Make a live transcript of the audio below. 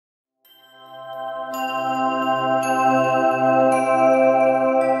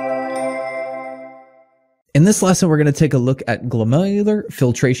In this lesson, we're going to take a look at glomerular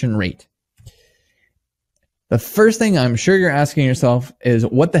filtration rate. The first thing I'm sure you're asking yourself is,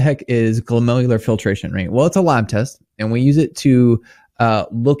 what the heck is glomerular filtration rate? Well, it's a lab test, and we use it to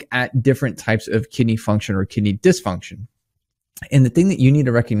look at different types of kidney function or kidney dysfunction. And the thing that you need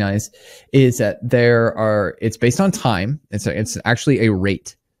to recognize is that it's based on time. It's actually a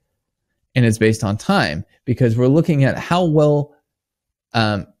rate, and it's based on time because we're looking at how well,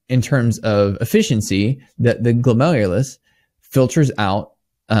 in terms of efficiency, that the glomerulus filters out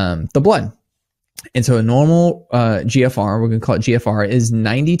the blood. And so a normal GFR, we're going to call it GFR, is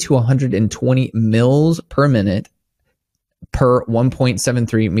 90 to 120 mils per minute per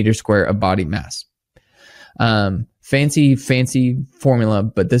 1.73 meters square of body mass. Fancy formula,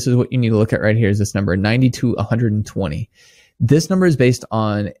 but this is what you need to look at right here is this number, 90 to 120. This number is based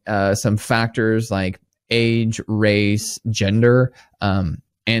on some factors like age, race, gender,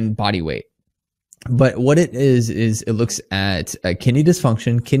 and body weight. But what it is it looks at kidney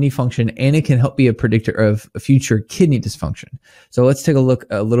dysfunction, kidney function, and it can help be a predictor of future kidney dysfunction. So let's take a look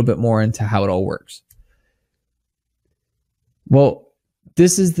a little bit more into how it all works. Well,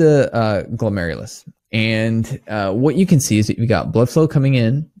 this is the glomerulus. And what you can see is that you've got blood flow coming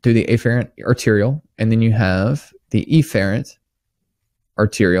in through the afferent arterial, and then you have the efferent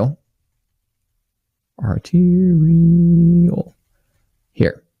arterial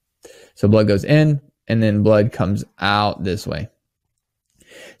here. So blood goes in, and then blood comes out this way.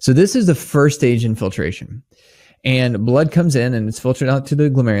 So this is the first stage in filtration. And blood comes in, and it's filtered out to the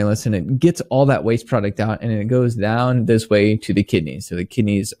glomerulus, and it gets all that waste product out, and it goes down this way to the kidneys. So the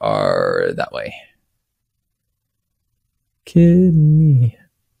kidneys are that way. Kidney.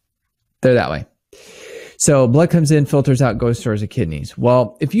 They're that way. So blood comes in, filters out, goes towards the kidneys.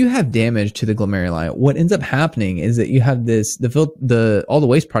 Well, if you have damage to the glomeruli, what ends up happening is that you have this, all the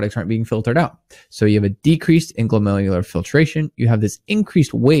waste products aren't being filtered out. So you have a decrease in glomerular filtration. You have this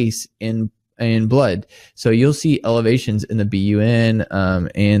increased waste in blood. So you'll see elevations in the BUN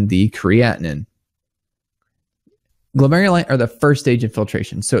and the creatinine. Glomeruli are the first stage of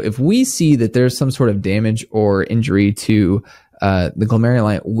filtration. So if we see that there's some sort of damage or injury to the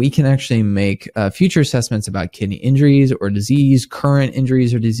glomeruli, we can actually make future assessments about kidney injuries or disease, current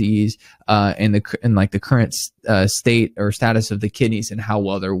injuries or disease, and the current state or status of the kidneys and how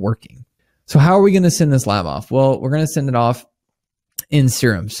well they're working. So how are we going to send this lab off? Well, we're going to send it off in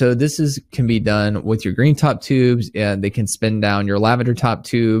serum. So this can be done with your green top tubes, and they can spin down your lavender top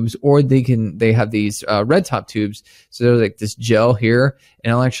tubes, or they have these red top tubes. So they're like this gel here,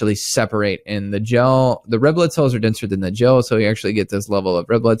 and it'll actually separate. And the red blood cells are denser than the gel, so you actually get this level of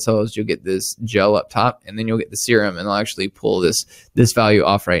red blood cells. You'll get this gel up top, and then you'll get the serum, and they'll actually pull this value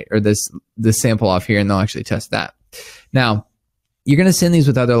off, right, or this sample off here, and they'll actually test that. Now, you're going to send these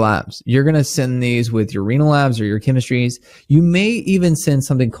with other labs. You're going to send these with your renal labs or your chemistries. You may even send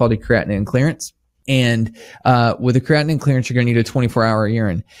something called a creatinine clearance. And with a creatinine clearance, you're going to need a 24-hour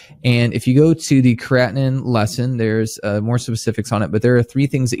urine. And if you go to the creatinine lesson, there's more specifics on it. But there are 3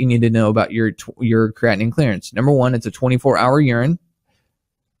 things that you need to know about your creatinine clearance. Number 1, it's a 24-hour urine.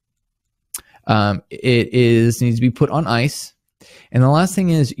 It needs to be put on ice. And the last thing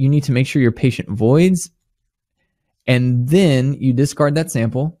is you need to make sure your patient voids, and then you discard that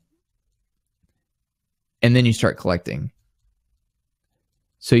sample, and then you start collecting.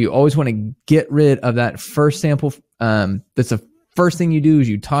 So you always want to get rid of that first sample. That's the first thing you do is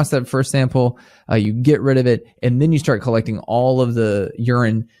you toss that first sample, you get rid of it, and then you start collecting all of the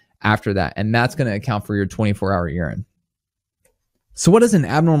urine after that. And that's going to account for your 24-hour urine. So what does an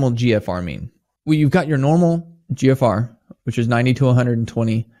abnormal GFR mean? Well, you've got your normal GFR, which is 90 to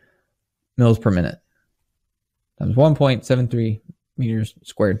 120 mils per minute. Times 1.73 meters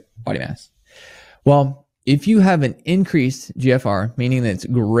squared body mass. Well, if you have an increased GFR, meaning that it's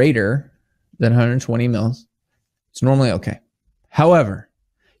greater than 120 mils, it's normally okay. However,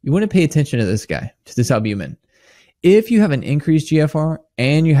 you want to pay attention to this guy, to this albumin. If you have an increased GFR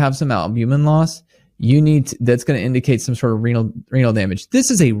and you have some albumin loss, that's going to indicate some sort of renal damage. This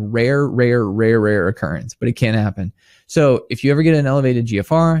is a rare occurrence, but it can happen. So if you ever get an elevated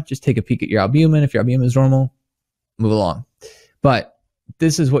GFR, just take a peek at your albumin. If your albumin is normal, move along. But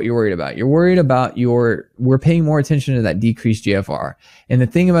this is what you're worried about. You're worried about we're paying more attention to that decreased GFR. And the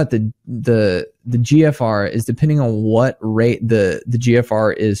thing about the GFR is, depending on what rate the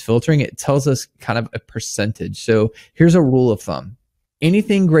GFR is filtering, it tells us kind of a percentage. So here's a rule of thumb.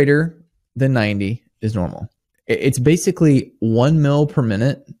 Anything greater than 90 is normal. It's basically 1 mil per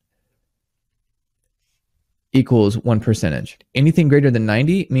minute equals 1%. Anything greater than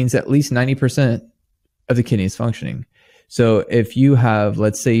 90 means at least 90% of the kidney is functioning. So if you have,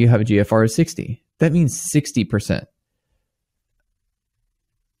 let's say you have a GFR of 60, that means 60%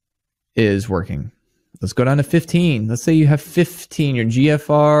 is working. Let's go down to 15. Let's say you have 15. Your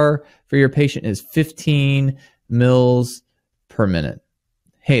GFR for your patient is 15 mils per minute.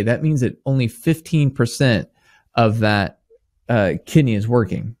 Hey, that means that only 15% of that kidney is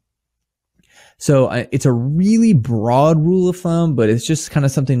working. So it's a really broad rule of thumb, but it's just kind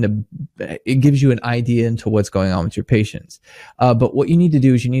of something it gives you an idea into what's going on with your patients. But what you need to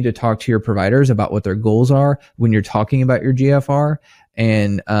do is you need to talk to your providers about what their goals are when you're talking about your GFR.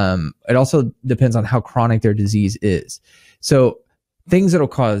 And it also depends on how chronic their disease is. So things that'll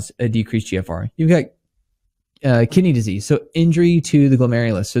cause a decreased GFR. You've got kidney disease, so injury to the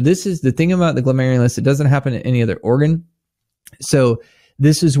glomerulus. So this is the thing about the glomerulus. It doesn't happen in any other organ. So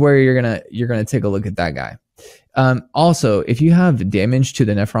this is where you're gonna take a look at that guy. Also, if you have damage to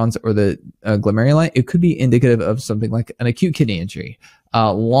the nephrons or the glomeruli, it could be indicative of something like an acute kidney injury.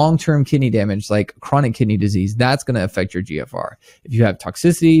 Long-term kidney damage, like chronic kidney disease, that's going to affect your GFR. If you have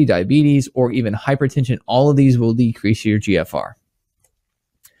toxicity, diabetes, or even hypertension, all of these will decrease your GFR.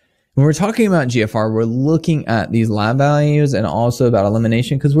 When we're talking about GFR, we're looking at these lab values and also about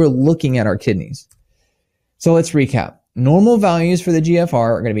elimination because we're looking at our kidneys. So let's recap. Normal values for the GFR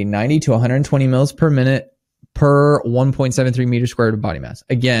are going to be 90 to 120 mils per minute per 1.73 meters squared of body mass.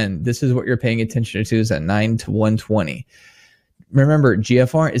 Again, this is what you're paying attention to, is at 9 to 120. Remember,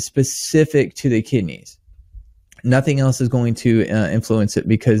 GFR is specific to the kidneys. Nothing else is going to influence it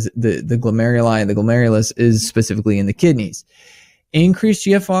because the glomeruli and the glomerulus is specifically in the kidneys. Increased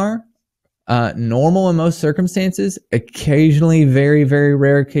GFR, normal in most circumstances, occasionally very, very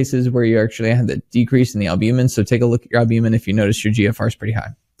rare cases where you actually have the decrease in the albumin. So take a look at your albumin if you notice your GFR is pretty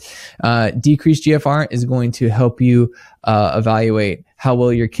high. Decreased GFR is going to help you evaluate how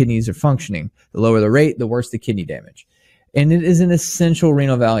well your kidneys are functioning. The lower the rate, the worse the kidney damage. And it is an essential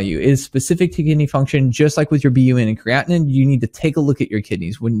renal value. It is specific to kidney function, just like with your BUN and creatinine. You need to take a look at your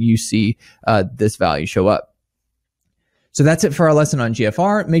kidneys when you see this value show up. So that's it for our lesson on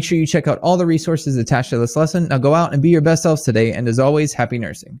GFR. Make sure you check out all the resources attached to this lesson. Now go out and be your best selves today. And as always, happy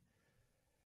nursing.